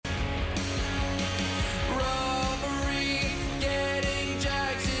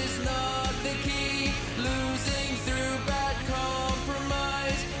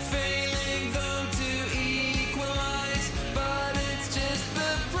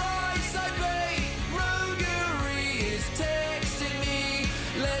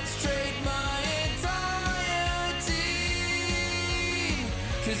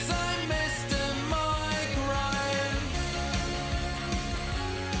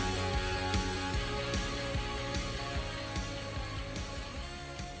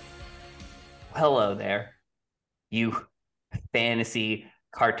Hello there, you fantasy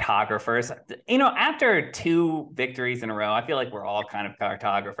cartographers. After two victories in a row, I feel like we're all kind of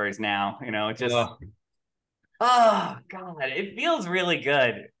cartographers now. It just, Well, oh God, it feels really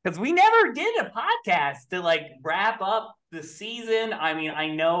good because we never did a podcast to like wrap up the season. I mean, I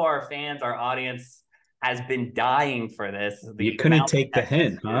know our fans, our audience has been dying for this. you The couldn't amount of take the text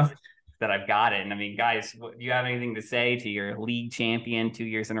hint, huh? messages that I've gotten. I mean, guys, do you have anything to say to your league champion 2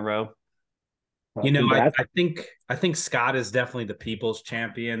 years in a row? Congrats. I think Scott is definitely the people's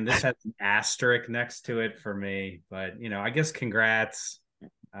champion. This has an asterisk next to it for me, but I guess congrats.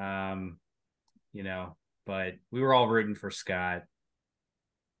 Um, but we were all rooting for Scott.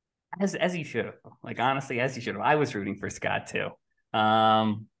 As you should have. Like honestly, as you should have. I was rooting for Scott too.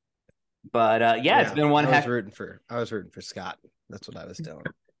 But it's been one I heck. I was rooting for Scott. That's what I was doing.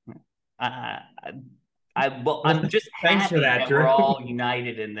 Uh, I'm just Thanks happy for that, that Drew. we're all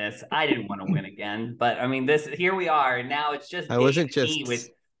united in this. I didn't want to win again, but I mean, this here we are, and now it's just I wasn't Dave and me just with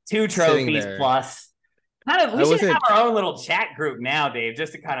two sitting trophies there. plus. Kind of, we I should wasn't have our own little chat group now, Dave,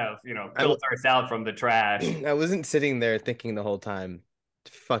 just to kind of filter us out from the trash. I wasn't sitting there thinking the whole time,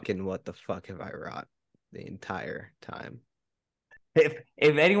 fucking what the fuck have I wrought the entire time. If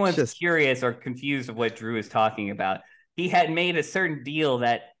anyone's curious or confused of what Drew is talking about, he had made a certain deal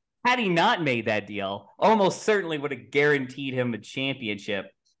that had he not made that deal, almost certainly would have guaranteed him a championship.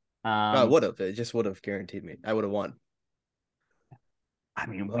 I would have. It just would have guaranteed me. I would have won. I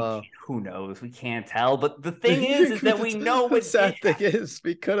mean, who knows? We can't tell. But the thing is that we know what the sad thing is.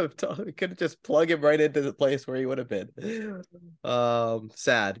 We could have just plug him right into the place where he would have been.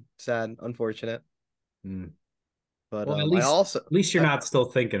 Sad, unfortunate. But well, at least you're not still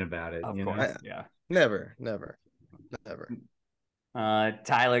thinking about it. Of course, yeah. Never.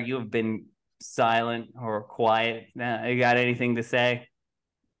 Tyler, you have been silent or quiet. You got anything to say?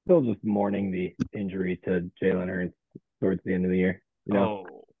 Still just mourning the injury to Jalen Hurts towards the end of the year.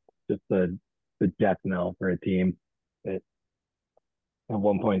 Just the death knell for a team that at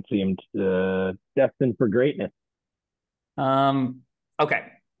one point seemed destined for greatness. Okay.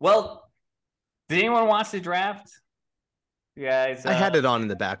 Well, did anyone watch the draft? Guys, I had it on in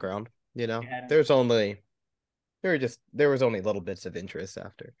the background. There was only little bits of interest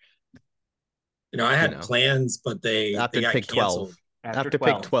after. I had plans, but they got pick canceled. 12. After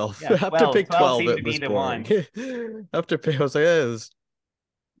pick 12. Yeah, after pick 12, it was the boring. After pick, I was like, it was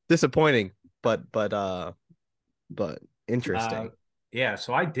disappointing, but interesting. Yeah,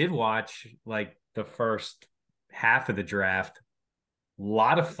 so I did watch like the first half of the draft. A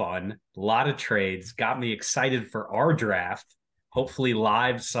lot of fun, a lot of trades, got me excited for our draft. Hopefully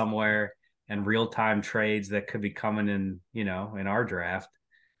live somewhere and real-time trades that could be coming in, in our draft.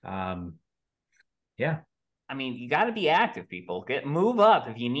 Yeah. I mean, you got to be active, people. Move up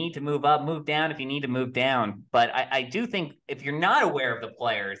if you need to move up, move down if you need to move down. But I do think if you're not aware of the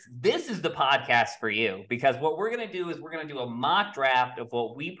players, this is the podcast for you, because what we're going to do is we're going to do a mock draft of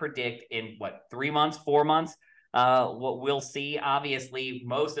what we predict in 3 months, 4 months. What we'll see, obviously,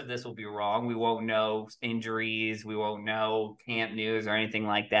 most of this will be wrong. We won't know injuries. We won't know camp news or anything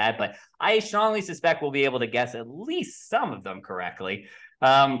like that. But I strongly suspect we'll be able to guess at least some of them correctly.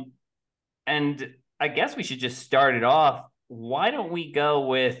 And I guess we should just start it off. Why don't we go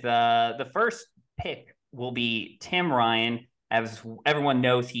with the first pick will be Tim Ryan. As everyone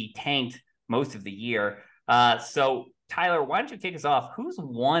knows, he tanked most of the year. So, Tyler, why don't you kick us off? Who's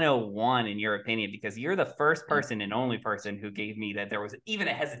 101 in your opinion? Because you're the first person and only person who gave me that there was even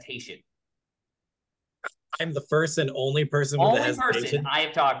a hesitation. I'm the first and only person with a hesitation. Only person I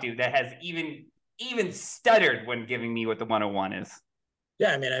have talked to that has even stuttered when giving me what the 101 is.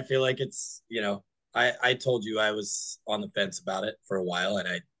 Yeah, I mean, I feel like it's, I told you I was on the fence about it for a while, and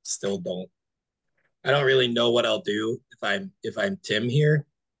I still don't really know what I'll do if I'm Tim here.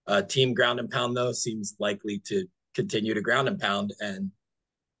 Team ground and pound though seems likely to continue to ground and pound, and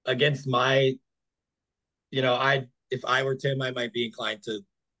against my, if I were Tim, I might be inclined to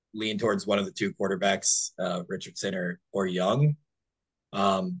lean towards one of the two quarterbacks, Richardson or Young.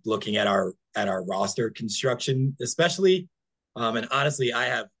 Looking at our roster construction, especially, and honestly, I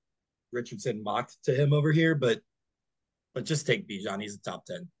have Richardson mocked to him over here, but just take Bijan. He's a top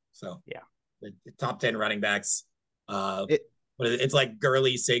 10. So yeah, the top 10 running backs. It's like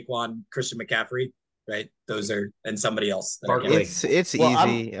Gurley, Saquon, Christian McCaffrey, right? Those are, and somebody else. It's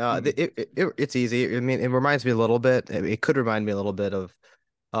easy. It's easy. I mean, it reminds me a little bit. It could remind me a little bit of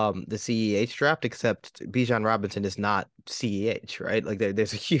the CEH draft, except Bijan Robinson is not CEH, right? Like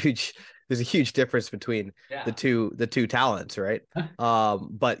there's a huge difference between the two talents, right?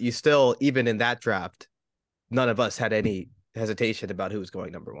 But you still, even in that draft, none of us had any hesitation about who was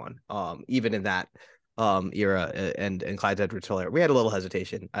going number one. Even in that era and Clyde Edwards-Helaire, we had a little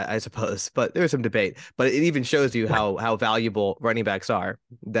hesitation, I suppose, but there was some debate. But it even shows you how valuable running backs are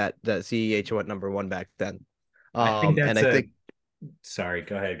that CEH went number one back then. I think and I think. Sorry,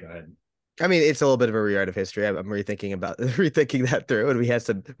 go ahead. I mean, it's a little bit of a rewrite of history. I'm rethinking that through, and we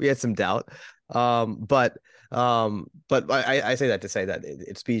had some doubt. But I say that to say that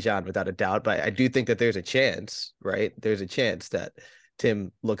it's Bijan without a doubt. But I do think that there's a chance, right? There's a chance that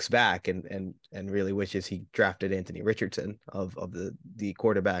Tim looks back and really wishes he drafted Anthony Richardson of the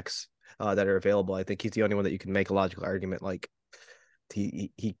quarterbacks that are available. I think he's the only one that you can make a logical argument like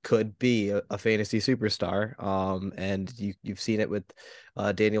he could be a fantasy superstar. And you've seen it with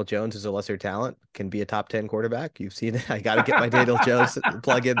Daniel Jones as a lesser talent, can be a top 10 quarterback. You've seen it. I got to get my Daniel Jones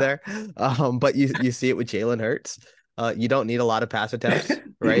plug in there. But you see it with Jalen Hurts. You don't need a lot of pass attempts,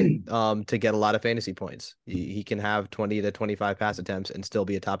 right? To get a lot of fantasy points. He can have 20 to 25 pass attempts and still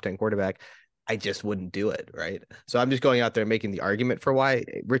be a top 10 quarterback. I just wouldn't do it, right? So I'm just going out there making the argument for why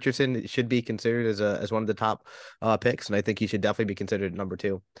Richardson should be considered as one of the top picks, and I think he should definitely be considered number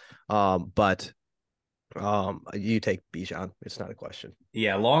two. But you take Bijan. It's not a question.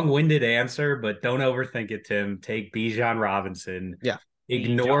 Yeah, long-winded answer, but don't overthink it, Tim. Take Bijan Robinson. Yeah.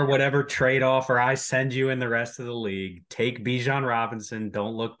 Ignore whatever trade offer I send you in the rest of the league. Take Bijan Robinson.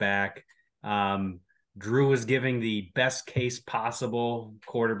 Don't look back. Drew was giving the best case possible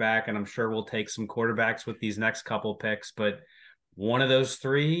quarterback, and I'm sure we'll take some quarterbacks with these next couple picks, but two of those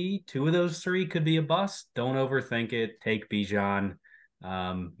three could be a bust. Don't overthink it. Take Bijan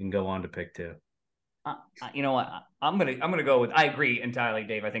and go on to pick two. You know what? I'm gonna go with. I agree entirely,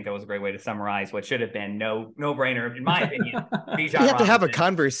 Dave. I think that was a great way to summarize what should have been no brainer, in my opinion. Bijan Robinson. To have a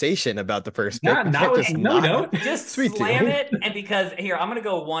conversation about the first pick. Just slam it. And because here I'm gonna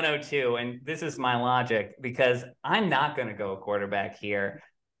go 102, and this is my logic because I'm not gonna go quarterback here.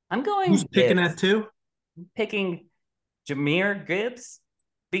 I'm going. Who's picking that too? Picking Jahmyr Gibbs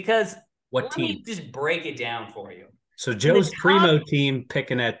because let me just break it down for you. So Joe's primo team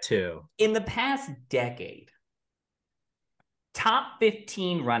picking at two. In the past decade, top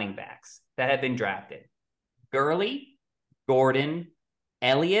 15 running backs that have been drafted: Gurley, Gordon,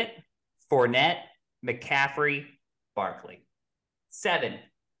 Elliott, Fournette, McCaffrey, Barkley. 7.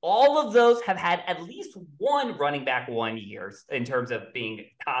 All of those have had at least one running back 1 year in terms of being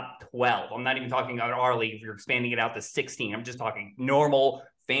top 12. I'm not even talking about our league if you're expanding it out to 16. I'm just talking normal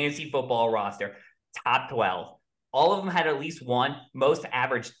fantasy football roster, top 12. All of them had at least one, most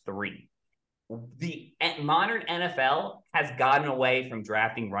averaged 3. The modern NFL has gotten away from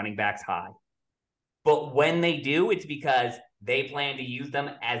drafting running backs high. But when they do, it's because they plan to use them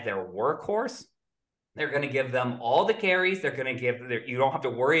as their workhorse. They're going to give them all the carries. They're going to you don't have to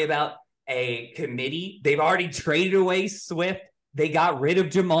worry about a committee. They've already traded away Swift. They got rid of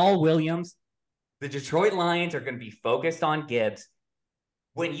Jamal Williams. The Detroit Lions are going to be focused on Gibbs.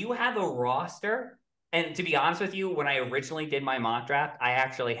 When you have a roster, and to be honest with you, when I originally did my mock draft, I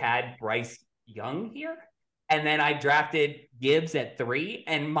actually had Bryce Young here. And then I drafted Gibbs at 3.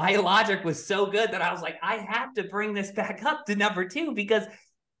 And my logic was so good that I was like, I have to bring this back up to number 2 because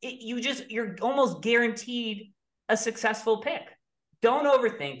you're almost guaranteed a successful pick. Don't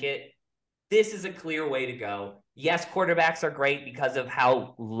overthink it. This is a clear way to go. Yes, quarterbacks are great because of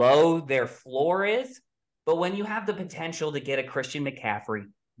how low their floor is. But when you have the potential to get a Christian McCaffrey,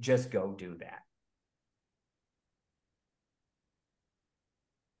 just go do that.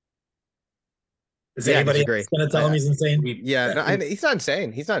 Is anybody going to tell him he's insane? He's not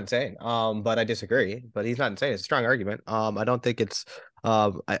insane. He's not insane. But I disagree. But he's not insane. It's a strong argument. I don't think it's.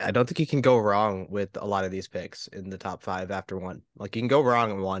 I don't think you can go wrong with a lot of these picks in the top 5 after 1. Like you can go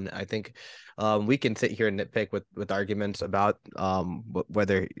wrong in 1. I think we can sit here and nitpick with arguments about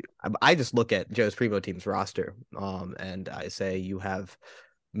whether. I just look at Joe's primo team's roster, and I say you have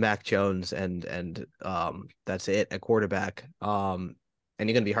Mac Jones and that's it at quarterback. And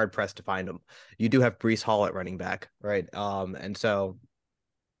you're going to be hard pressed to find them. You do have Breece Hall at running back, right? And so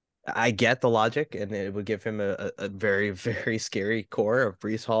I get the logic, and it would give him a very, very scary core of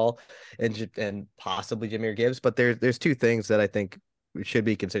Breece Hall and possibly Jahmyr Gibbs. But there's 2 things that I think should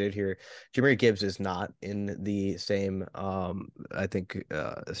be considered here. Jahmyr Gibbs is not in the same,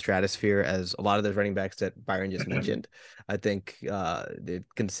 stratosphere as a lot of those running backs that Byron just mentioned. I think the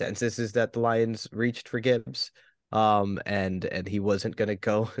consensus is that the Lions reached for Gibbs. And he wasn't going to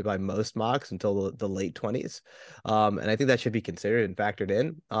go by most mocks until the late 20s. And I think that should be considered and factored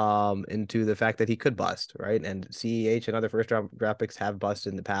in into the fact that he could bust, right? And CEH and other first round draft picks have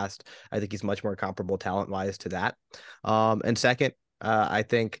busted in the past. I think he's much more comparable talent wise to that. And second, I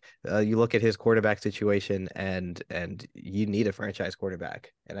think you look at his quarterback situation, and you need a franchise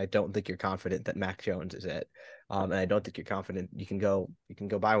quarterback, and I don't think you're confident that Mac Jones is it. And I don't think you're confident you can go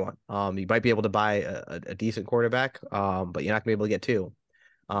buy one. You might be able to buy a decent quarterback, but you're not gonna be able to get two.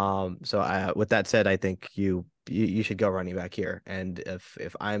 So with that said, I think you should go running back here. And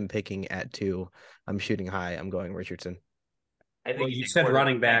if I'm picking at 2, I'm shooting high. I'm going Richardson. I think Well, you said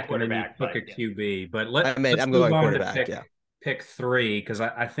running back and then you took a QB, but let's I'm move going on quarterback. to pick 3 because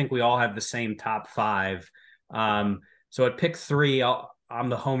I think we all have the same top 5. So at pick 3, I'm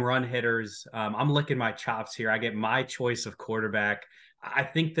the home run hitters. I'm licking my chops here. I get my choice of quarterback. I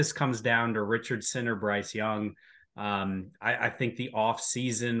think this comes down to Richardson or Bryce Young. I think the off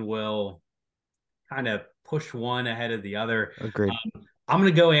season will kind of push one ahead of the other. Agreed. I'm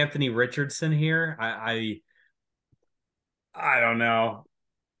going to go Anthony Richardson here. I don't know.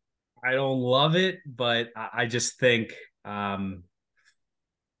 I don't love it, but I just think I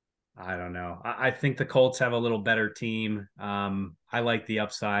don't know. I think the Colts have a little better team. I like the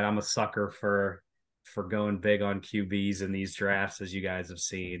upside. I'm a sucker for going big on QBs in these drafts, as you guys have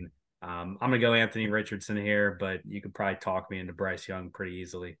seen. I'm going to go Anthony Richardson here, but you could probably talk me into Bryce Young pretty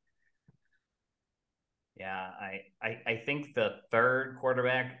easily. Yeah, I think the third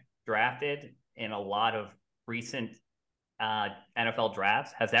quarterback drafted in a lot of recent NFL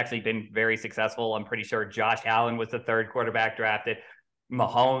drafts has actually been very successful. I'm pretty sure Josh Allen was the third quarterback drafted.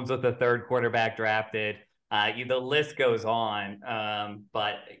 Mahomes was the third quarterback drafted. The list goes on.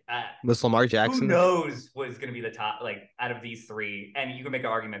 But was Lamar Jackson? Who knows what is going to be the top, like out of these 3? And you can make an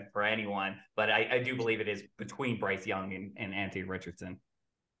argument for anyone, but I do believe it is between Bryce Young and Anthony Richardson.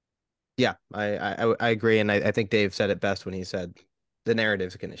 Yeah, I agree, and I think Dave said it best when he said the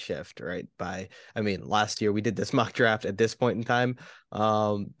narrative's going to shift, right? Last year we did this mock draft at this point in time.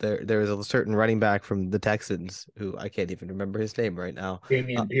 There was a certain running back from the Texans who I can't even remember his name right now.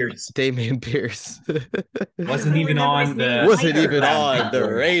 Damian Pierce. Damian Pierce wasn't even on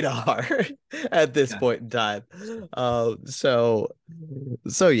the radar at this point in time. So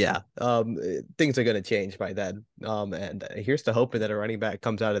yeah, things are going to change by then. And here's to hoping that a running back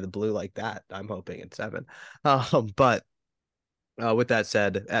comes out of the blue like that. I'm hoping at 7. But with that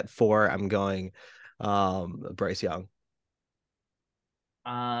said, at 4, I'm going Bryce Young.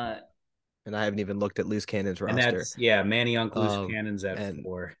 And I haven't even looked at Loose Cannon's roster. And that's Manny Unc Loose Cannon's at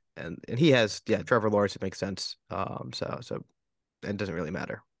 4. And he has Trevor Lawrence. It makes sense. So it doesn't really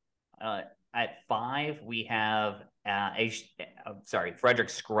matter. At 5, we have Frederick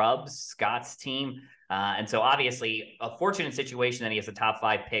Scruggs, Scott's team. And so obviously a fortunate situation that he has a top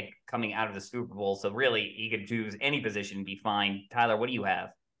 5 pick coming out of the Super Bowl. So really he could choose any position and be fine. Tyler, what do you have?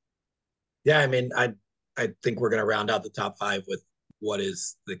 Yeah, I think we're going to round out the top 5 with what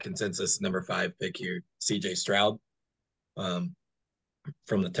is the consensus number 5 pick here, CJ Stroud from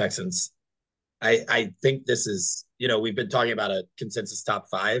the Texans. I think this is, we've been talking about a consensus top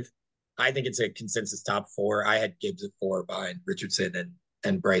 5. I think it's a consensus top 4. I had Gibbs at 4 behind Richardson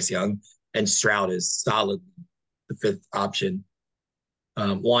and Bryce Young, and Stroud is solidly the 5th option.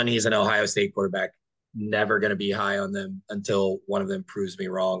 One, he's an Ohio State quarterback. Never going to be high on them until one of them proves me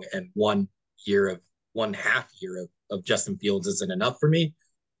wrong. And 1 half year of Justin Fields isn't enough for me.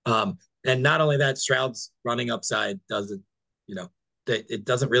 And not only that, Stroud's running upside doesn't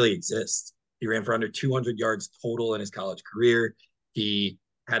really exist. He ran for under 200 yards total in his college career. He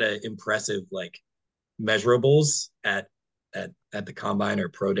had an impressive measurables at the combine or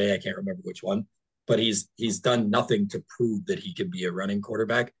pro day. I can't remember which one, but he's done nothing to prove that he can be a running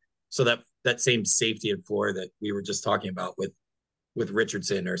quarterback. So that same safety and floor that we were just talking about with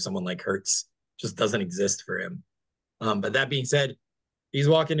Richardson or someone like Hurts just doesn't exist for him. But that being said, he's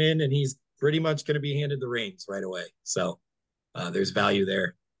walking in and he's pretty much going to be handed the reins right away. So there's value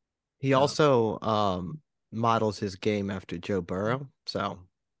there. He also models his game after Joe Burrow. So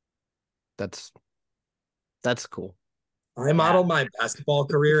that's cool. I modeled my basketball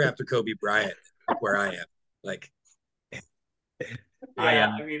career after Kobe Bryant, where I am.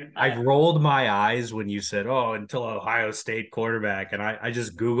 I rolled my eyes when you said, until Ohio State quarterback. And I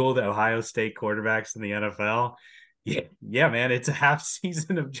just Googled Ohio State quarterbacks in the NFL. Yeah, man, it's a half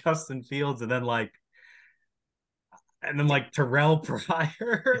season of Justin Fields and then Terrell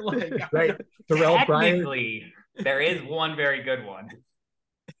Pryor. Right. Terrell Pryor. There is one very good one.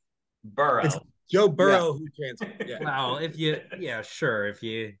 Burrow. It's Joe Burrow who transferred. Yeah. Well, if you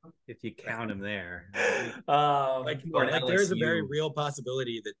count him there. There's a very real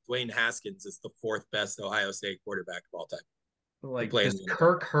possibility that Dwayne Haskins is the 4th best Ohio State quarterback of all time. Does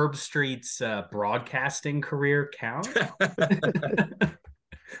Kirk Herbstreit's broadcasting career count?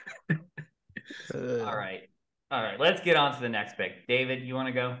 All right. All right, let's get on to the next pick. David, you want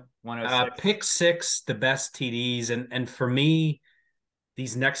to go? 106. Pick 6, the best TDs, and for me,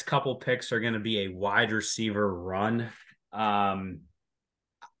 these next couple picks are going to be a wide receiver run.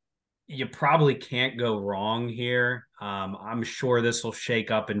 You probably can't go wrong here. I'm sure this will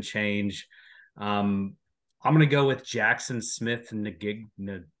shake up and change. I'm going to go with Jackson Smith Ngigba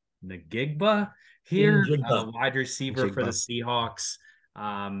here, wide receiver for the Seahawks.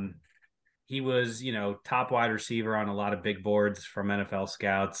 He was, top wide receiver on a lot of big boards from NFL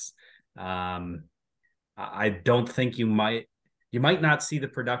scouts. I don't think you might not see the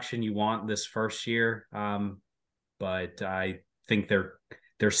production you want this first year, but I think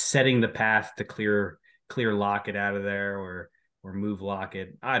they're setting the path to clear Lockett out of there or move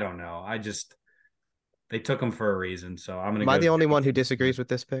Lockett. I don't know. They took him for a reason, so I'm gonna. Am I the only one who disagrees with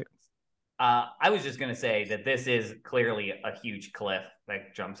this pick? I was just going to say that this is clearly a huge cliff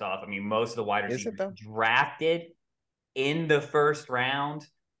that jumps off. I mean, most of the wide receivers drafted in the first round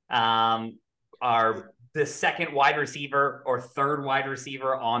are the second wide receiver or third wide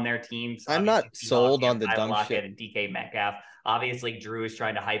receiver on their teams. I'm not sold on the dumb shit. And DK Metcalf. Obviously, Drew is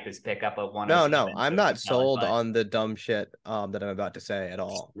trying to hype his pick up at 1. No, I'm not sold on the dumb shit that I'm about to say at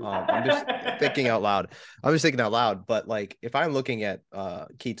all. I'm just thinking out loud. But like, if I'm looking at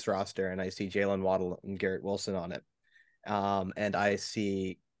Keith's roster and I see Jalen Waddle and Garrett Wilson on it, and I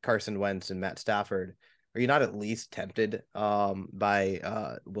see Carson Wentz and Matt Stafford, are you not at least tempted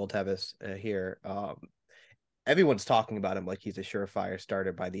by Will Tevis here? Everyone's talking about him like he's a surefire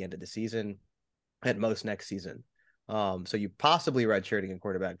starter by the end of the season, at most next season. So you possibly redshirting a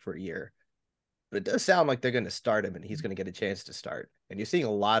quarterback for a year, but it does sound like they're going to start him and he's going to get a chance to start. And you're seeing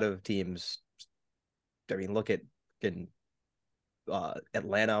a lot of teams. I mean, look at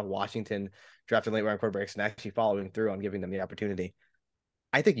Atlanta, Washington, drafting late round quarterbacks and actually following through on giving them the opportunity.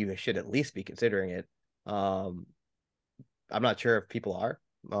 I think you should at least be considering it. I'm not sure if people are,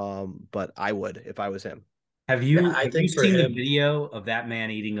 but I would if I was him. Have you seen the video of that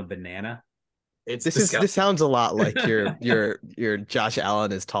man eating a banana? This sounds a lot like your Josh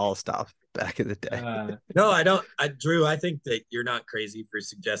Allen is tall stuff back in the day. No, I don't. Drew, I think that you're not crazy for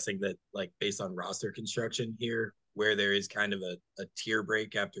suggesting that, like, based on roster construction here, where there is kind of a tier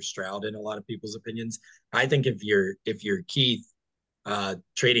break after Stroud in a lot of people's opinions. I think if you're Keith,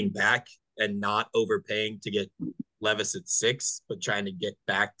 trading back and not overpaying to get Levis at 6, but trying to get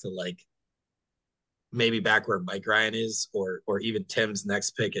back to like maybe back where Mike Ryan is, or even Tim's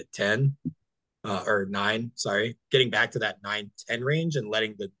next pick at 10. Or 9, sorry, getting back to that 9-10 range and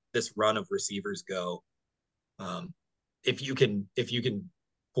letting this run of receivers go. If you can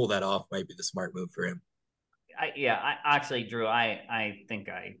pull that off, might be the smart move for him. I actually, Drew, I think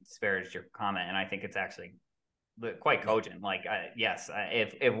I disparaged your comment, and I think it's actually quite cogent. Like, yes,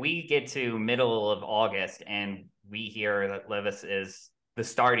 if we get to middle of August and we hear that Levis is the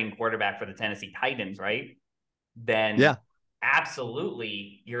starting quarterback for the Tennessee Titans, right? Then yeah.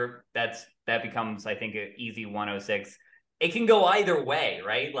 Absolutely, that becomes, I think, an easy 106. It can go either way,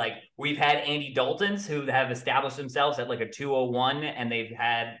 right? Like, we've had Andy Daltons who have established themselves at like a 201, and they've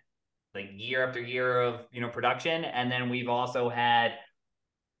had like year after year of production. And then we've also had,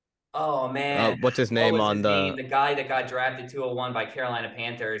 what's his name the guy that got drafted 201 by Carolina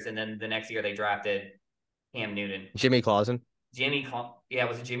Panthers, and then the next year they drafted Cam Newton, Jimmy Clausen.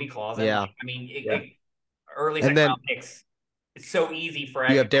 Was it Jimmy Clausen? Yeah, I mean, early second round picks. It's so easy for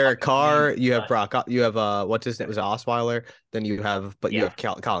you have Derek Carr, you have Brock, you have what's his name? It was Osweiler. Then you have you have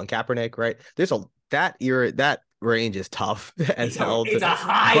Colin Kaepernick, right? There's that range is tough as hell. It's a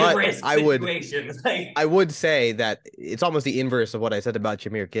high risk situation. I would say that it's almost the inverse of what I said about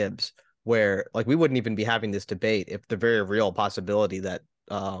Jahmyr Gibbs, where like we wouldn't even be having this debate if the very real possibility that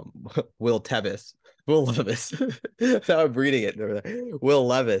Will Levis, so I'm reading it. Will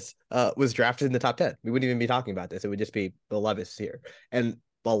Levis was drafted in the top 10. We wouldn't even be talking about this. It would just be Will Levis here. And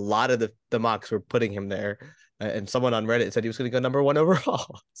a lot of the mocks were putting him there. And someone on Reddit said he was going to go number 1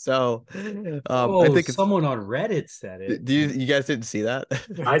 overall. So I think someone on Reddit said it. Do you guys didn't see that?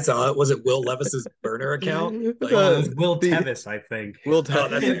 I saw it. Was it Will Levis's burner account? Like, it was Will Tevis, I think. Will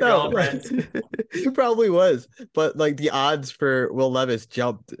Tevis. It probably was. But like the odds for Will Levis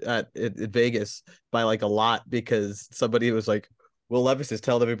jumped at Vegas by like a lot because somebody was like, Will Levis is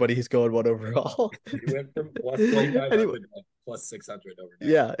telling everybody he's going 1 overall. He went from plus 2,500 to plus 600 over there.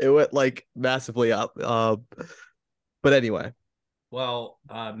 Yeah, it went like massively up. But anyway. Well,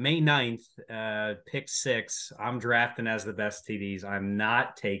 May 9th, pick 6. I'm drafting as the best TDs. I'm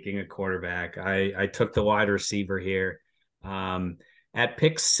not taking a quarterback. I took the wide receiver here. At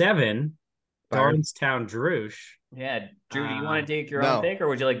pick 7, Darnestown Droosh. Yeah, Drew, do you want to take your own no. pick, or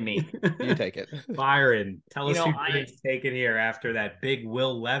would you like me? You take it. Byron, tell us who I taken here after that big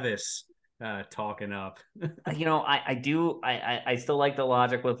Will Levis talking up. I still like the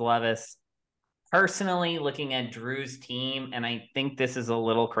logic with Levis. Personally, looking at Drew's team, and I think this is a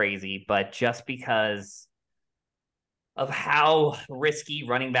little crazy, but just because of how risky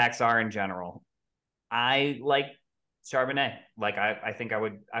running backs are in general, I like Charbonnet. Like I think I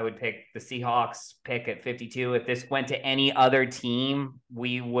would pick the Seahawks pick at 52. If this went to any other team,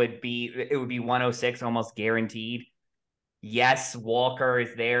 it would be 106 almost guaranteed. Yes, Walker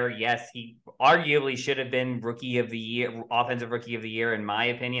is there. Yes, he arguably should have been rookie of the year, offensive rookie of the year, in my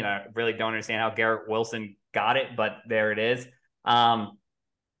opinion. I really don't understand how Garrett Wilson got it, but there it is.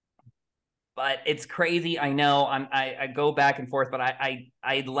 But it's crazy. I know I go back and forth, but I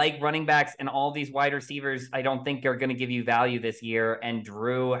like running backs and all these wide receivers. I don't think are going to give you value this year. And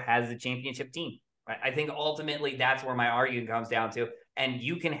Drew has a championship team. I think ultimately that's where my argument comes down to. And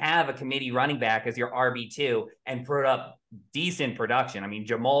you can have a committee running back as your RB2 and put up decent production. I mean,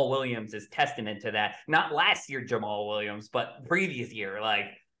 Jamal Williams is testament to that. Not last year Jamal Williams, but previous year.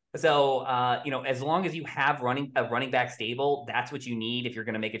 So, as long as you have a running back stable, that's what you need if you're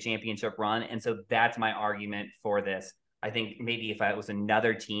going to make a championship run. And so that's my argument for this. I think maybe if it was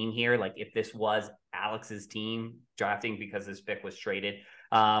another team here, like if this was Alex's team drafting because this pick was traded,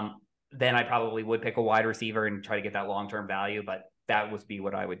 then I probably would pick a wide receiver and try to get that long-term value. But that would be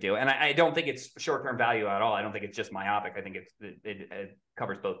what I would do. And I don't think it's short-term value at all. I don't think it's just myopic. I think it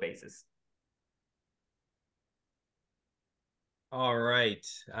covers both bases. All right.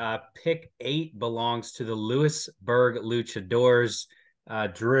 Pick 8 belongs to the Lewisburg Luchadors.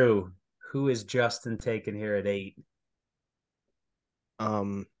 Drew, who is Justin taking here at 8?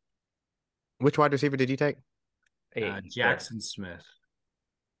 Which wide receiver did you take? Jackson Smith.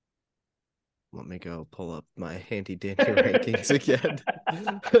 Let me go pull up my handy dandy rankings again.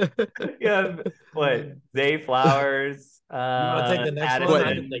 Yeah, what? Zay Flowers. I'll take the next one.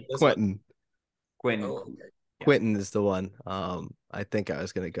 I can take this Quentin. Quentin. Oh, okay. Quentin is the one. I think I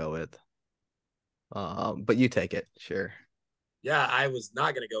was gonna go with. But you take it, sure. Yeah, I was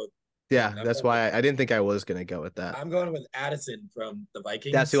not gonna go. Yeah, that's why I didn't think I was gonna go with that. I'm going with Addison from the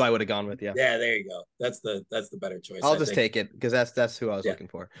Vikings. That's who I would have gone with. Yeah. Yeah, there you go. That's the better choice. I'll just take it because that's who I was looking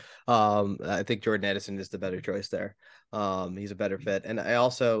for. I think Jordan Addison is the better choice there. He's a better fit, and I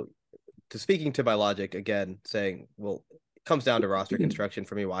also, speaking to my logic again, saying, well, it comes down to roster construction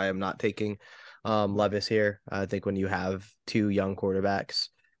for me. Why I'm not taking Levis here. I think when you have 2 young quarterbacks,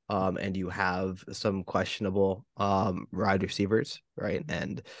 and you have some questionable wide receivers, right?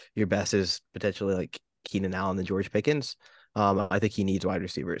 And your best is potentially like Keenan Allen and George Pickens. I think he needs wide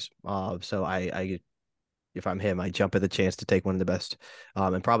receivers. So I if I'm him, I jump at the chance to take one of the best,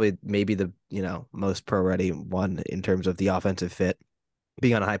 and probably maybe the most pro ready one in terms of the offensive fit,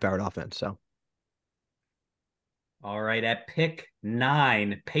 being on a high powered offense. So. All right, at pick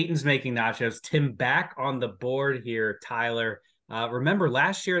 9, Peyton's making nachos. Tim back on the board here, Tyler. Remember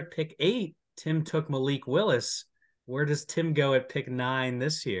last year at pick 8, Tim took Malik Willis. Where does Tim go at pick 9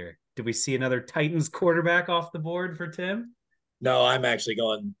 this year? Do we see another Titans quarterback off the board for Tim? No, I'm actually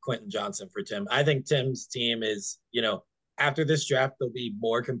going Quentin Johnson for Tim. I think Tim's team is, after this draft, they'll be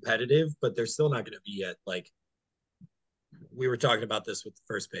more competitive, but they're still not going to be at, we were talking about this with the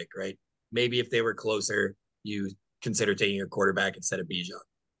first pick, right? Maybe if they were closer, you consider taking a quarterback instead of Bijan,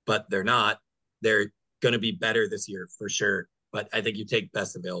 but they're not. They're going to be better this year for sure. But I think you take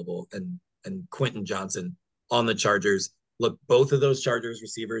best available and Quentin Johnson on the Chargers. Look, both of those Chargers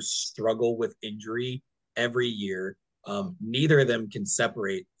receivers struggle with injury every year. Neither of them can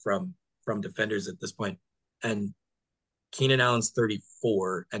separate from defenders at this point. And Keenan Allen's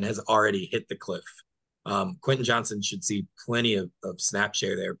 34 and has already hit the cliff. Quentin Johnson should see plenty of snap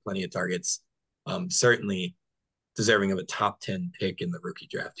share there, plenty of targets. Certainly deserving of a top 10 pick in the rookie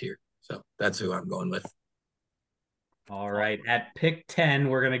draft here. So that's who I'm going with. All right. At pick 10,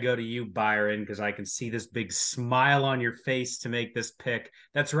 we're going to go to you, Byron, because I can see this big smile on your face to make this pick.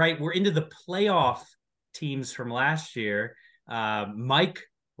 That's right. We're into the playoff teams from last year. Mike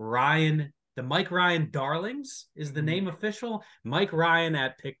Ryan, the Mike Ryan Darlings is the name official. Mike Ryan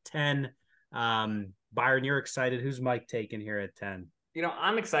at pick 10. Byron, you're excited. Who's Mike taking here at 10?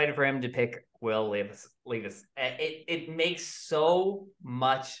 I'm excited for him to pick Will Levis. It makes so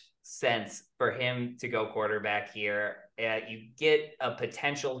much sense for him to go quarterback here. You get a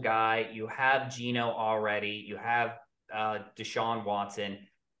potential guy. You have Geno already. You have Deshaun Watson.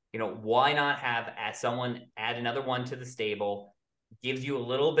 Why not have add another one to the stable? Gives you a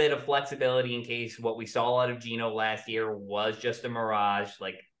little bit of flexibility in case what we saw out of Geno last year was just a mirage.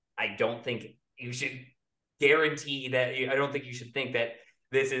 I don't think you should guarantee that. I don't think you should think that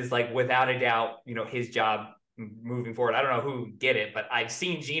this is like without a doubt, his job moving forward. I don't know who did it, but I've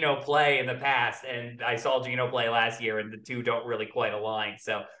seen Geno play in the past, and I saw Geno play last year, and the two don't really quite align.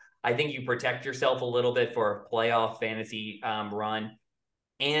 So I think you protect yourself a little bit for a playoff fantasy run.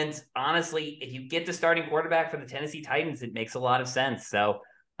 And honestly, if you get the starting quarterback for the Tennessee Titans, it makes a lot of sense. So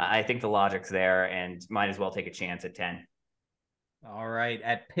I think the logic's there, and might as well take a chance at 10. All right.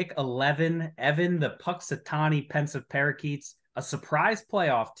 At pick 11, Evan, the Puxatawny Pensive Parakeets, a surprise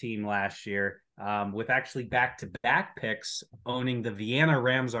playoff team last year, with actually back-to-back picks, owning the Vienna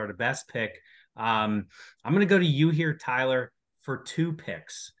Rams are the best pick. I'm going to go to you here, Tyler, for 2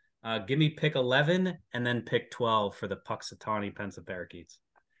 picks. Give me pick 11 and then pick 12 for the Puxatawny Pensive Parakeets.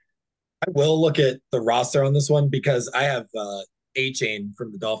 I will look at the roster on this one because I have A-Chain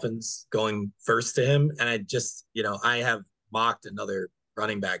from the Dolphins going first to him. And I just, I have mocked another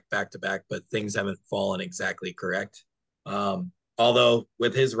running back to back, but things haven't fallen exactly correct. Although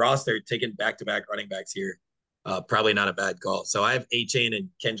with his roster taking back-to-back running backs here, probably not a bad call. So I have A-Chain and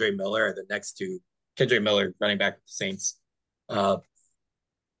Kendre Miller are the next two. Kendre Miller running back with the Saints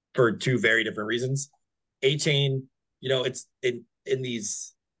for 2 very different reasons. A-Chain, it's in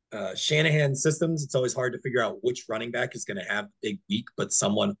these Shanahan systems, it's always hard to figure out which running back is going to have a big week, but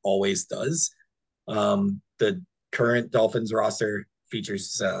someone always does. The current Dolphins roster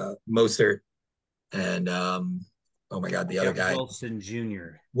features Mostert and oh my God, the other guy, Wilson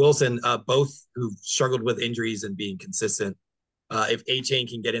Jr. Wilson, both who've struggled with injuries and being consistent. If A-Chain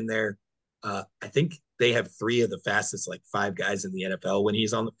can get in there, I think they have 3 of the fastest 5 guys in the NFL when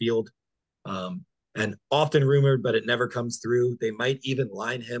he's on the field. And often rumored, but it never comes through. They might even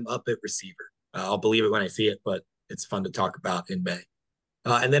line him up at receiver. I'll believe it when I see it, but it's fun to talk about in May.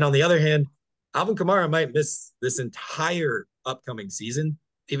 And then on the other hand, Alvin Kamara might miss this entire upcoming season,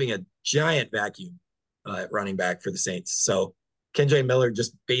 leaving a giant vacuum at running back for the Saints. So Kendre Miller,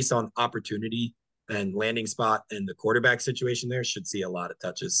 just based on opportunity and landing spot and the quarterback situation there, should see a lot of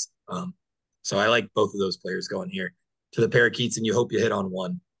touches. So I like both of those players going here to the Parakeets, and you hope you hit on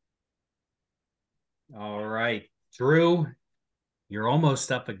one. All right, Drew, you're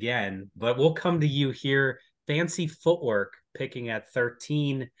almost up again, but we'll come to you here. Fancy Footwork picking at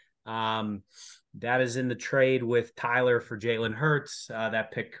 13. That is in the trade with Tyler for Jalen Hurts.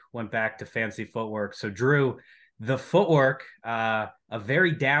 That pick went back to Fancy Footwork. So Drew, the Footwork, a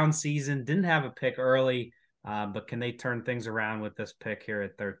very down season, didn't have a pick early, but can they turn things around with this pick here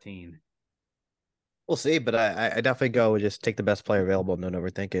at 13? We'll see, but I definitely go and just take the best player available and don't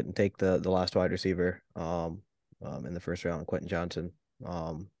overthink it and take the last wide receiver in the first round, Quentin Johnson.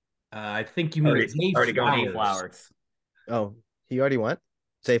 I think you mean already Zay Flowers. Oh, he already went?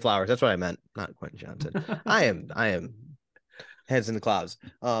 Zay Flowers. That's what I meant, not Quentin Johnson. I am heads in the clouds.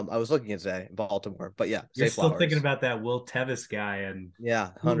 I was looking at Zay Baltimore, but yeah, you're Zay still Flowers. Thinking about that Will Tevis guy, and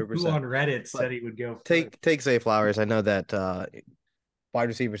yeah, 100%. Who on Reddit said he would go take Zay Flowers. I know that wide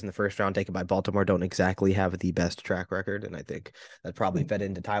receivers in the first round taken by Baltimore don't exactly have the best track record, and I think that probably fed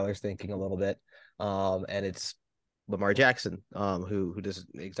into Tyler's thinking a little bit. And it's Lamar Jackson, who doesn't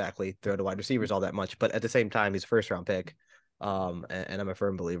exactly throw to wide receivers all that much, but at the same time, he's a first round pick. And I'm a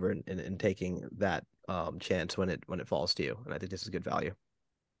firm believer in taking that chance when it falls to you, and I think this is good value.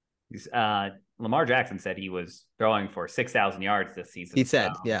 Lamar Jackson said he was throwing for 6,000 yards this season. He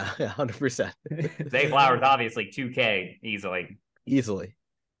said, yeah, 100%. Zay Flowers obviously 2K easily.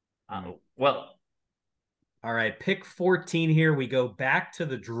 Well, all right, pick 14 here. We go back to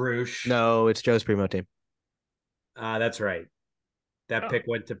the Droosh. No, it's Joe's Primo team. That's right. That pick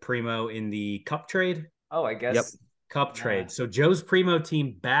went to Primo in the Cup trade. Oh, I guess. Yep. Cup trade. So Joe's Primo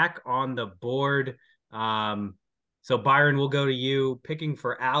team back on the board. So Byron, we'll go to you. Picking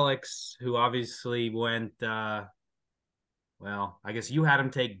for Alex, who obviously went well, I guess you had him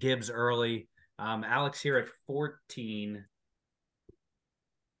take Gibbs early. Alex here at 14.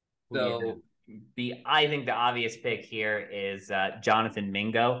 So I think the obvious pick here is Jonathan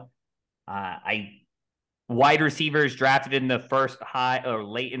Mingo. Wide receivers drafted in the first high or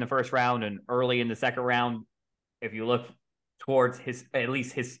late in the first round and early in the second round. If you look towards at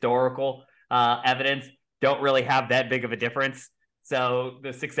least historical evidence, don't really have that big of a difference. So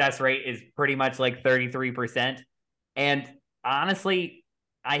the success rate is pretty much 33%. And honestly,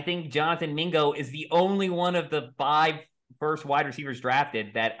 I think Jonathan Mingo is the only one of the 5 first wide receivers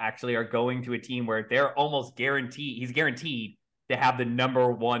drafted that actually are going to a team where they're almost guaranteed. He's guaranteed to have the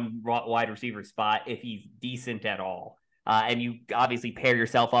number 1 wide receiver spot if he's decent at all. And you obviously pair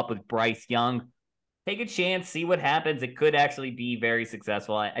yourself up with Bryce Young. Take a chance, see what happens. It could actually be very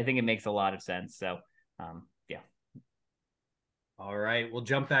successful. I think it makes a lot of sense. So, yeah. All right, we'll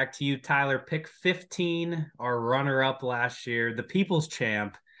jump back to you, Tyler. Pick 15, our runner-up last year, the People's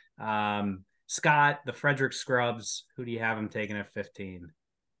Champ. Scott, the Frederick Scrubs. Who do you have him taking at 15?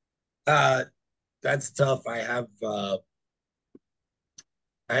 That's tough. I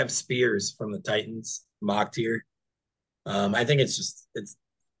have Spears from the Titans mocked here. I think it's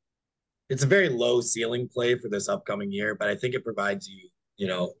a very low ceiling play for this upcoming year, but I think it provides you,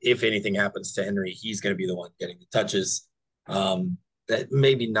 if anything happens to Henry, he's going to be the one getting the touches. That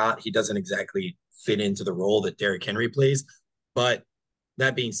maybe not, he doesn't exactly fit into the role that Derrick Henry plays. But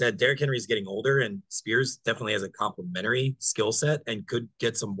that being said, Derrick Henry is getting older, and Spears definitely has a complementary skill set and could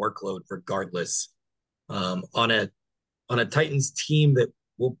get some workload regardless. On a Titans team that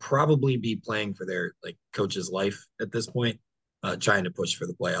will probably be playing for their coach's life at this point, trying to push for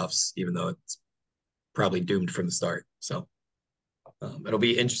the playoffs, even though it's probably doomed from the start. So it'll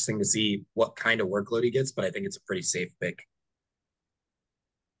be interesting to see what kind of workload he gets, but I think it's a pretty safe pick.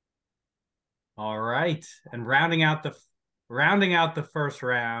 All right, and rounding out the first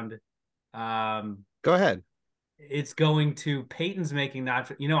round. Go ahead. It's going to Peyton's making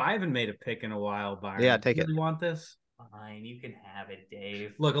not. I haven't made a pick in a while, Byron. Yeah, take it. You really want this? Fine, you can have it,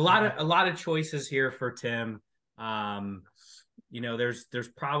 Dave. Look, a lot of choices here for Tim. There's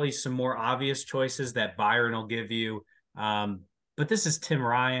probably some more obvious choices that Byron will give you. But this is Tim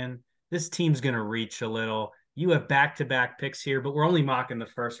Ryan. This team's going to reach a little. You have back-to-back picks here, but we're only mocking the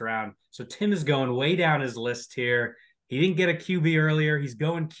first round. So Tim is going way down his list here. He didn't get a QB earlier. He's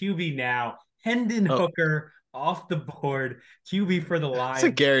going QB now. Hendon Hooker off the board. QB for the Lions. It's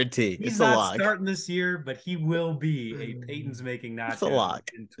a guarantee. He's it's not a lock. starting this year, but he will be a Peyton's making not. It's a lock.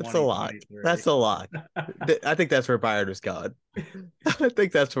 It's a lock. That's a lock. I think that's where Byron was going. I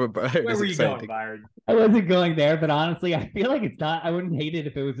think that's where Byron Where were you going, Byron? I wasn't going there, but honestly, I feel like it's not. I wouldn't hate it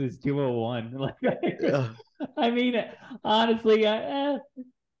if it was his 201. I mean, honestly, wide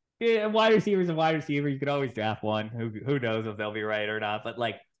receiver is a wide receiver. You could always draft one. Who knows if they'll be right or not? But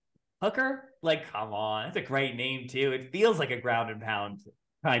Hooker, come on, it's a great name too. It feels like a ground and pound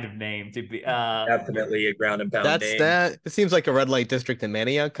kind of name to be. Definitely a ground and pound. That's name. It seems like a red light district in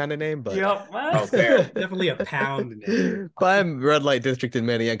Maniac kind of name, but definitely a pound name. But I'm red light district in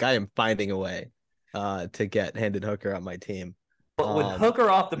Maniac. I am finding a way to get Hendon Hooker on my team. But with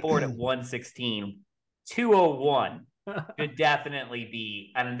Hooker off the board at 116, 201 should definitely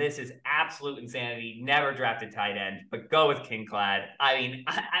be. I mean, this is absolute insanity. Never drafted tight end, but go with Kinclad. I mean,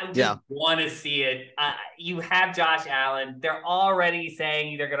 I just want to see it. You have Josh Allen. They're already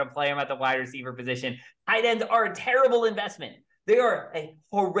saying they're going to play him at the wide receiver position. Tight ends are a terrible investment. They are a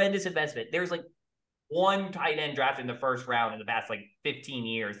horrendous investment. There's one tight end drafted in the first round in the past 15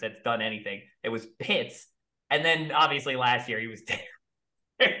 years that's done anything. It was Pitts. And then obviously last year he was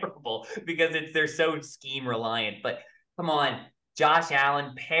terrible because they're so scheme reliant. But come on, Josh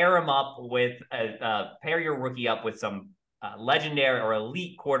Allen, pair your rookie up with some legendary or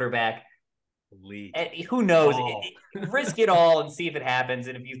elite quarterback. Elite. Who knows? Risk it all and see if it happens.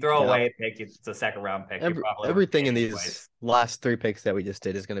 And if you throw away a pick, it's a second round pick. Everything in these last three picks that we just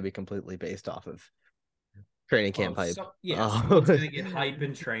did is going to be completely based off of training camp hype. Someone's going to get hype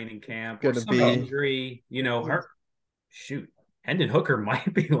in training camp. Or some injury, Hendon Hooker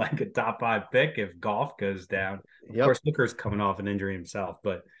might be a top 5 pick if Goff goes down. Of course, Hooker's coming off an injury himself,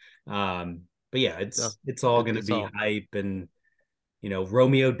 but yeah, it's all going to be hype. And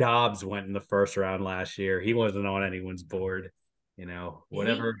Romeo Doubs went in the first round last year. He wasn't on anyone's board.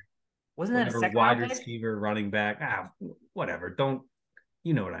 Whatever. Wasn't that a second wide round receiver, running back? Whatever. Don't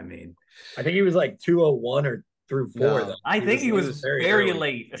you know what I mean? I think he was 201 or through 4. No, I think he was very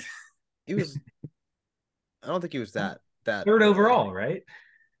late. He was. I don't think he was that third overall, right?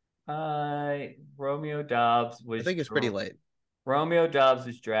 Romeo Doubs was. I think it's pretty late. Romeo Doubs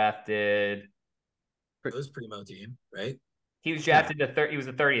was drafted. It was primo team, right? He was drafted He was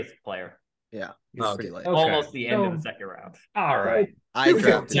the 30th player. Yeah, he was pretty late. Almost the end of the second round. All right. I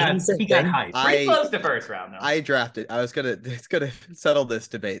drafted. He got hyped. Pretty close to first round, though. I drafted. It's gonna settle this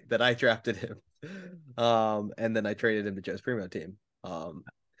debate that I drafted him, and then I traded him to Joe's primo team,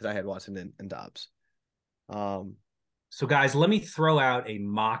 because I had Watson and Dobbs. So guys, let me throw out a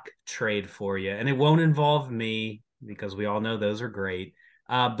mock trade for you, and it won't involve me because we all know those are great.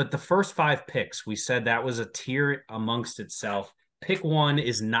 But the first 5 picks, we said that was a tier amongst itself. Pick 1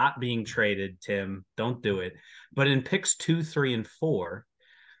 is not being traded, Tim. Don't do it. But in picks 2, 3, and 4,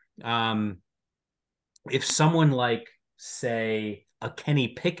 if someone say, a Kenny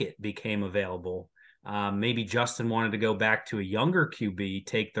Pickett became available, maybe Justin wanted to go back to a younger QB,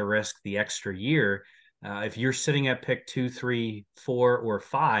 take the risk, the extra year. If you're sitting at pick 2, 3, 4, or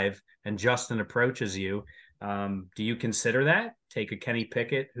 5, and Justin approaches you, Do you consider that? Take a Kenny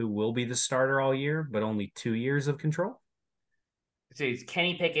Pickett who will be the starter all year, but only 2 years of control? So it's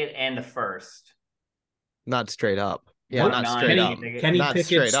Kenny Pickett and the first. Not straight up. Yeah, not straight up. Kenny not Pickett's,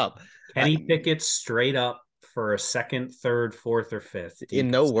 straight up. Kenny Pickett straight up for a second, third, fourth, or fifth. In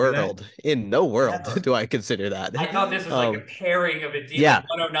no world do I consider that. I thought this was like a pairing of a deal yeah.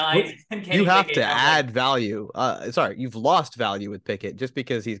 109 and Kenny You have Pickett. to add value. Sorry, you've lost value with Pickett just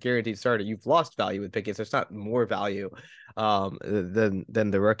because he's guaranteed starter. You've lost value with Pickett. So it's not more value than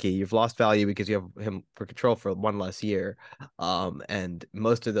the rookie. You've lost value because you have him for control for one less year. And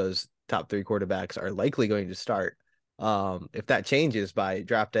most of those top 3 quarterbacks are likely going to start. If that changes by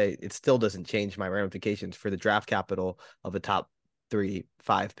draft day, it still doesn't change my ramifications for the draft capital of a top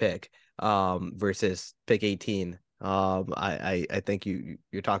 3-5 pick versus pick 18. I think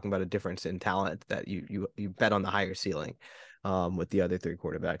you're talking about a difference in talent that you bet on the higher ceiling with the other 3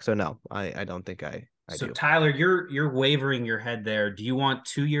 quarterbacks. So no, I don't think I so do. Tyler, you're wavering your head there. Do you want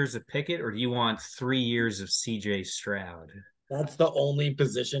 2 years of Pickett or do you want 3 years of CJ Stroud? That's the only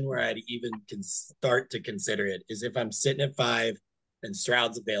position where I'd even can start to consider it, is if I'm sitting at 5 and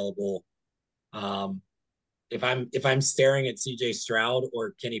Stroud's available. If I'm staring at CJ Stroud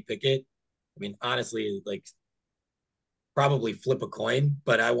or Kenny Pickett, I mean, honestly, like probably flip a coin,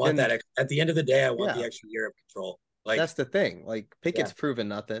 but I want that at the end of the day, I want the extra year of control. Like that's the thing. Like Pickett's proven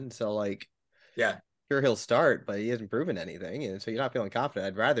nothing. So like, yeah, sure he'll start, but he hasn't proven anything, and so you're not feeling confident.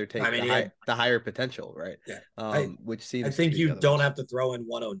 I'd rather take the higher potential, right? Yeah. Which seems. I think you don't have to throw in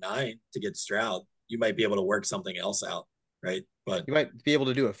 109 to get Stroud. You might be able to work something else out, right? But you might be able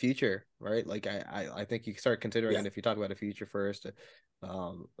to do a future, right? Like I think you start considering it if you talk about a future first,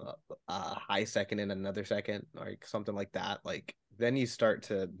 a high second and another second, like something like that. Like then you start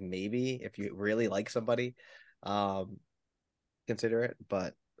to maybe, if you really like somebody, consider it,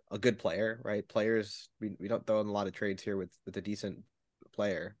 but. A good player, right? Players, we don't throw in a lot of trades here with a decent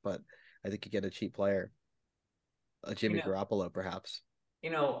player, but I think you get a cheap player, a Jimmy Garoppolo, perhaps.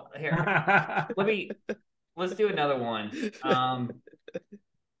 Here, let's do another one.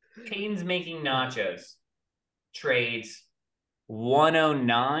 Payton's making nachos. Trades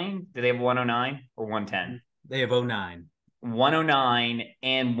 109. Do they have 109 or 110? They have 09. 109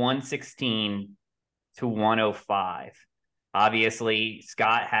 and 116 to 105. Obviously,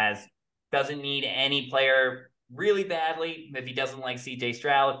 Scott doesn't need any player really badly if he doesn't like CJ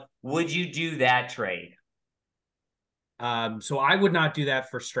Stroud. Would you do that trade? So I would not do that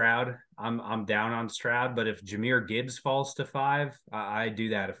for Stroud. I'm down on Stroud, but if Jahmyr Gibbs falls to 5, I do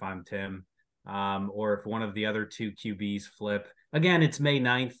that if I'm Tim. Or if one of the other 2 QBs flip. Again, it's May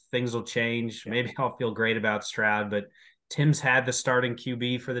 9th. Things will change. Yeah. Maybe I'll feel great about Stroud, but Tim's had the starting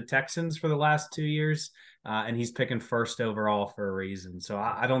QB for the Texans for the last 2 years. And he's picking first overall for a reason. So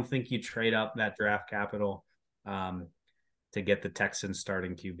I don't think you trade up that draft capital to get the Texans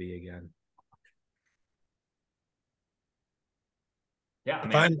starting QB again. Yeah,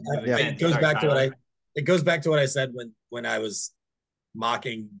 it goes back to what I said when I was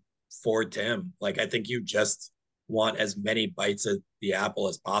mocking for Tim. Like I think you just want as many bites of the apple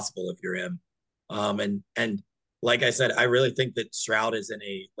as possible if you're him. And like I said, I really think that Stroud is in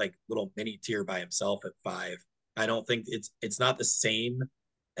a like little mini tier by himself at 5. I don't think it's not the same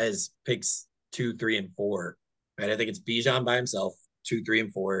as picks 2, 3, and 4. Right? I think it's Bijan by himself, 2, 3,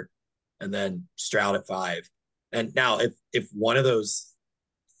 and 4, and then Stroud at 5. And now if one of those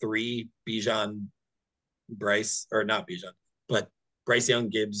 3, Bijan, Bryce, or not Bijan, but Bryce Young,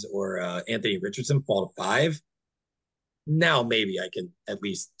 Gibbs, or Anthony Richardson fall to 5, now maybe I can at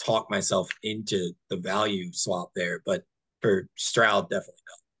least talk myself into the value swap there. But for Stroud, definitely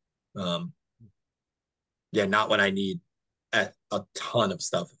not. Not when I need a ton of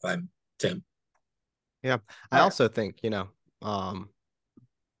stuff if I'm Tim. Yeah. I also think,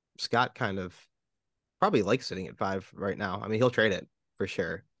 Scott kind of probably likes sitting at 5 right now. I mean, he'll trade it for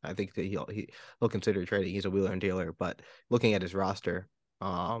sure. I think that he'll consider trading. He's a wheeler and dealer, but looking at his roster,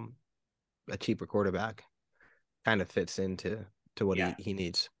 a cheaper quarterback kind of fits into what he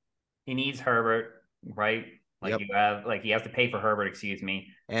needs. He needs Herbert, right? Like he has to pay for Herbert, excuse me.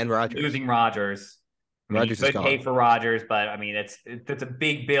 And Rodgers. Losing Rodgers. Rodgers could pay for Rodgers, but I mean that's a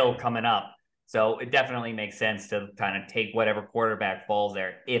big bill coming up. So it definitely makes sense to kind of take whatever quarterback falls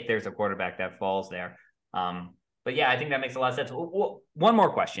there, if there's a quarterback that falls there. But yeah, I think that makes a lot of sense. One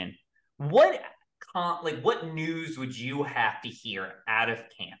more question. What news would you have to hear out of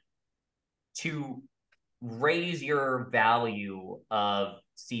camp to raise your value of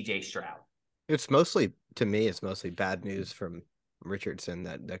CJ Stroud? It's mostly bad news from Richardson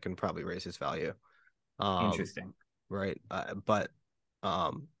that can probably raise his value. Interesting. Right. But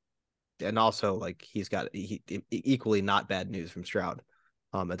and also like he's got equally not bad news from Stroud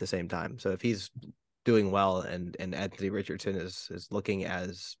at the same time. So if he's doing well and Anthony Richardson is looking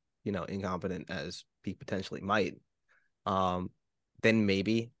as, you know, incompetent as he potentially might, then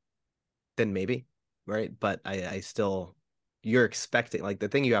maybe, right? But I still, you're expecting, like, the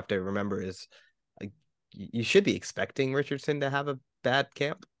thing you have to remember is like you should be expecting Richardson to have a bad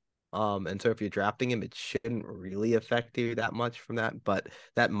camp. And so if you're drafting him, it shouldn't really affect you that much from that, but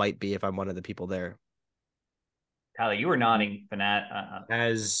that might be if I'm one of the people there. Tyler, you were nodding, Fanat.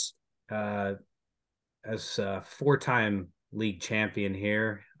 As a 4-time league champion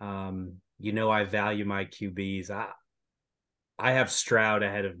here, you know, I value my QBs. I have Stroud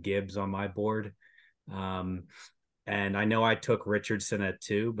ahead of Gibbs on my board. And I know I took Richardson at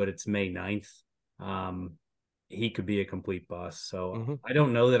 2, but it's May 9th. He could be a complete bust. So I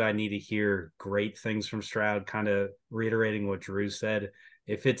don't know that I need to hear great things from Stroud, kind of reiterating what Drew said.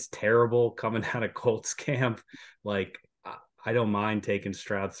 If it's terrible coming out of Colts camp, like, I don't mind taking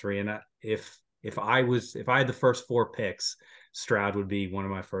Stroud 3. And if I had the first 4 picks, Stroud would be one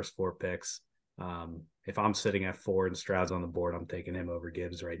of my first 4 picks. If I'm sitting at 4 and Stroud's on the board, I'm taking him over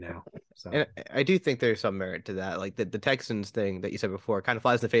Gibbs right now. So, and I do think there's some merit to that. Like the Texans thing that you said before kind of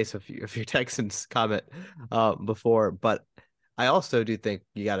flies in the face of your Texans comment before. But I also do think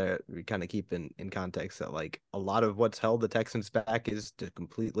you got to kind of keep in context that like a lot of what's held the Texans back is the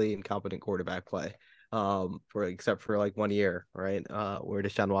completely incompetent quarterback play. Except for like 1 year, right? Where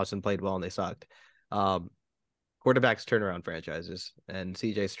Deshaun Watson played well and they sucked. Quarterbacks turn around franchises, and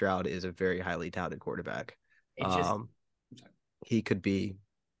CJ Stroud is a very highly touted quarterback. He could be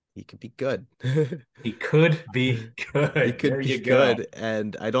good. he could be good. He could be good.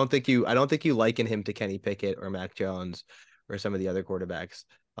 And I don't think you liken him to Kenny Pickett or Mac Jones or some of the other quarterbacks.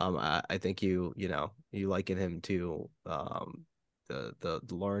 I think you liken him to the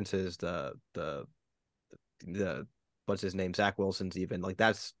Lawrences, the what's his name, Zach Wilson's, even like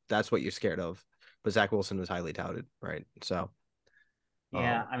that's what you're scared of. But Zach Wilson was highly touted, right? So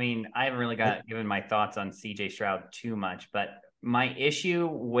yeah, I mean, I haven't really given my thoughts on CJ Stroud too much, but my issue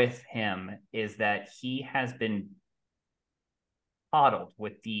with him is that he has been coddled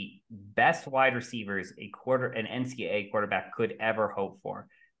with the best wide receivers an NCAA quarterback could ever hope for.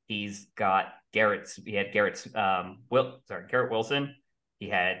 He's got Garrett Wilson. He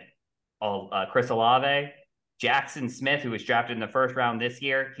had Chris Olave, Jackson Smith, who was drafted in the first round this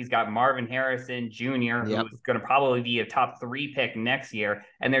year. He's got Marvin Harrison Jr., who's going to probably be a top 3 pick next year.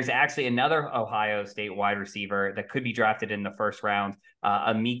 And there's actually another Ohio State wide receiver that could be drafted in the first round,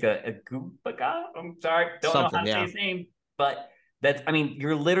 Emeka Egbuka. I'm sorry, don't know how to say his name, but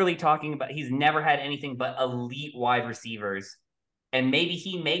you're literally talking about, he's never had anything but elite wide receivers. And maybe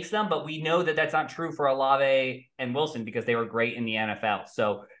he makes them, but we know that that's not true for Olave and Wilson because they were great in the NFL.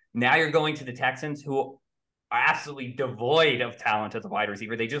 So now you're going to the Texans, who are absolutely devoid of talent as a wide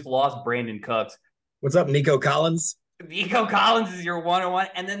receiver. They just lost Brandon Cooks. What's up, Nico Collins? Nico Collins is your 101.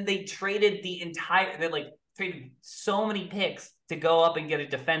 And then they traded traded so many picks to go up and get a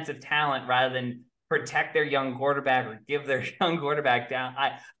defensive talent rather than protect their young quarterback or give their young quarterback down.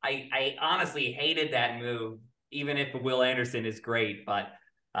 I honestly hated that move, even if Will Anderson is great. But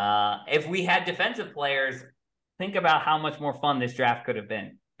if we had defensive players, think about how much more fun this draft could have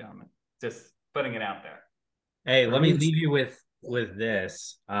been, gentlemen. Just putting it out there. Hey, let me leave you with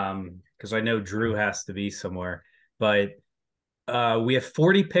this, because I know Drew has to be somewhere. But we have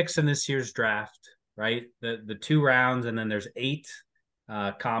 40 picks in this year's draft, right? The 2 rounds, and then there's 8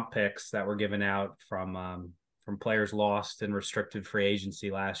 comp picks that were given out from players lost in restricted free agency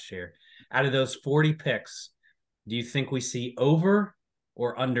last year. Out of those 40 picks, do you think we see over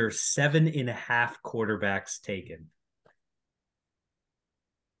or under 7.5 quarterbacks taken?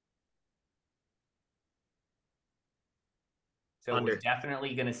 So under. We're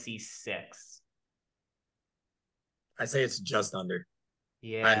definitely going to see 6. I say it's just under.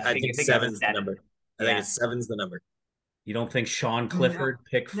 Yeah, I think 7's the number. I think it's 7's the number. You don't think Sean Clifford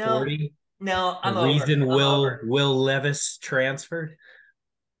picked 40? No, I'm the over. Reason Will Levis transferred?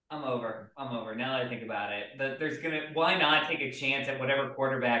 I'm over. Now that I think about it, why not take a chance at whatever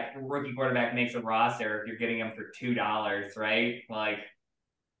rookie quarterback makes a roster if you're getting them for $2, right? Like,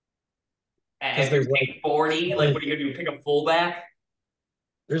 and if you take 40, like, what are you gonna do? Pick a fullback?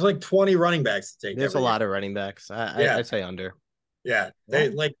 There's like 20 running backs to take. There's a lot of running backs. I'd say under. Yeah, they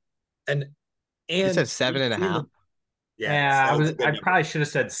like, and it said 7.5. Yeah, I probably should have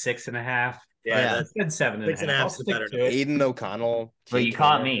said 6.5. Yeah, I said 7.5. 6.5 is better. Aiden O'Connell. Well, you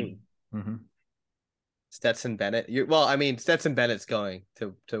caught me. Mm-hmm. Stetson Bennett. Stetson Bennett's going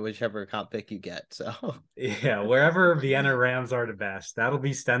to whichever comp pick you get. So yeah, wherever Vienna Rams are the best, that'll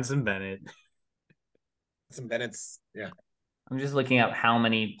be Stetson Bennett. Stetson Bennett's, yeah. I'm just looking up how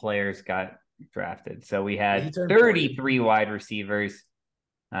many players got drafted. So we had 33 40. Wide receivers,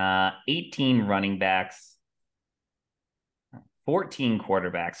 18 running backs, 14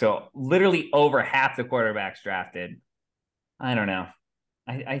 quarterbacks. So literally over half the quarterbacks drafted. I don't know.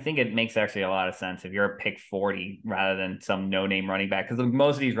 I think it makes actually a lot of sense if you're a pick 40 rather than some no-name running back, because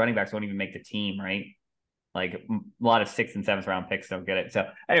most of these running backs won't even make the team, right? Like a lot of 6th and 7th round picks don't get it. So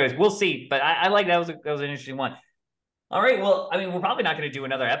anyways, we'll see. But I like that was an interesting one. All right. Well, I mean, we're probably not going to do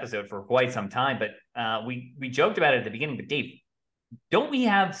another episode for quite some time, but we joked about it at the beginning. But Dave, don't we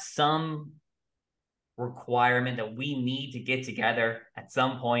have some requirement that we need to get together at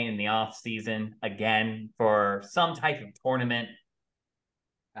some point in the off season again for some type of tournament?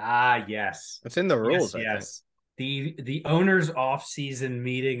 Yes. It's in the rules. Yes. The owners off season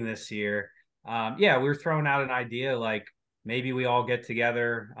meeting this year. We were throwing out an idea, like maybe we all get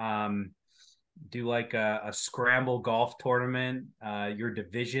together, do like a scramble golf tournament. Your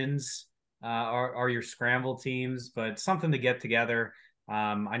divisions are your scramble teams, but something to get together.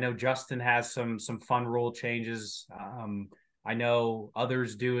 I know Justin has some fun rule changes. I know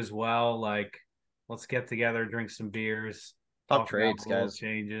others do as well. Like, let's get together, drink some beers, talk trades, guys.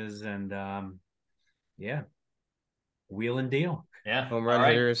 Changes, and wheel and deal. Yeah, home run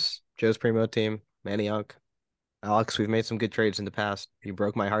hitters, Joe's Primo team, Manioc. Alex, we've made some good trades in the past. You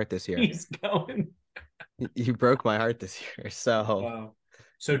broke my heart this year. He's going. You broke my heart this year. So,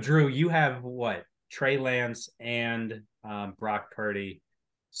 So Drew, you have what? Trey Lance and Brock Purdy.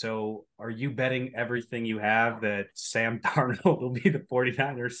 So are you betting everything you have that Sam Darnold will be the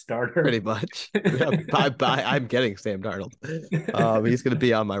 49ers starter? Pretty much. I'm getting Sam Darnold. He's going to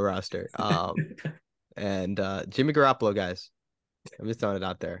be on my roster. And Jimmy Garoppolo, guys. I'm just throwing it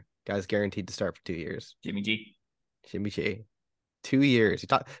out there. Guys guaranteed to start for 2 years. Jimmy G. 2 years.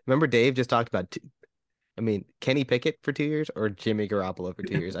 Remember Dave just talked about Kenny Pickett for 2 years or Jimmy Garoppolo for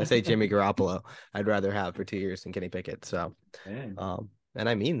 2 years? I say Jimmy Garoppolo I'd rather have for 2 years than Kenny Pickett. So, and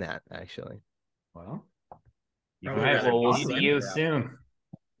I mean that, actually. Well, we'll see you soon.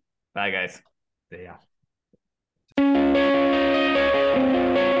 Bye, guys. Yeah.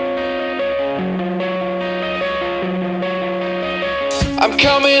 I'm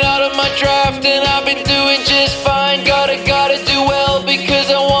coming out of my draft and I've been doing just fine. Gotta do well because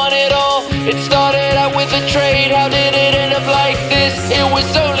I want it all. It started out with a trade. How did it end up like this? It was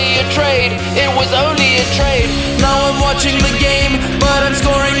only a trade. Now I'm watching the game, but I'm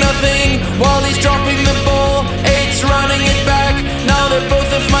scoring nothing while he's dropping the ball. 8's running it back. Now they're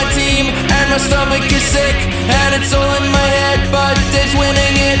both of my team and my stomach is sick and it's all in my head, but Dave's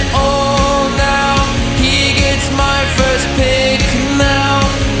winning it all.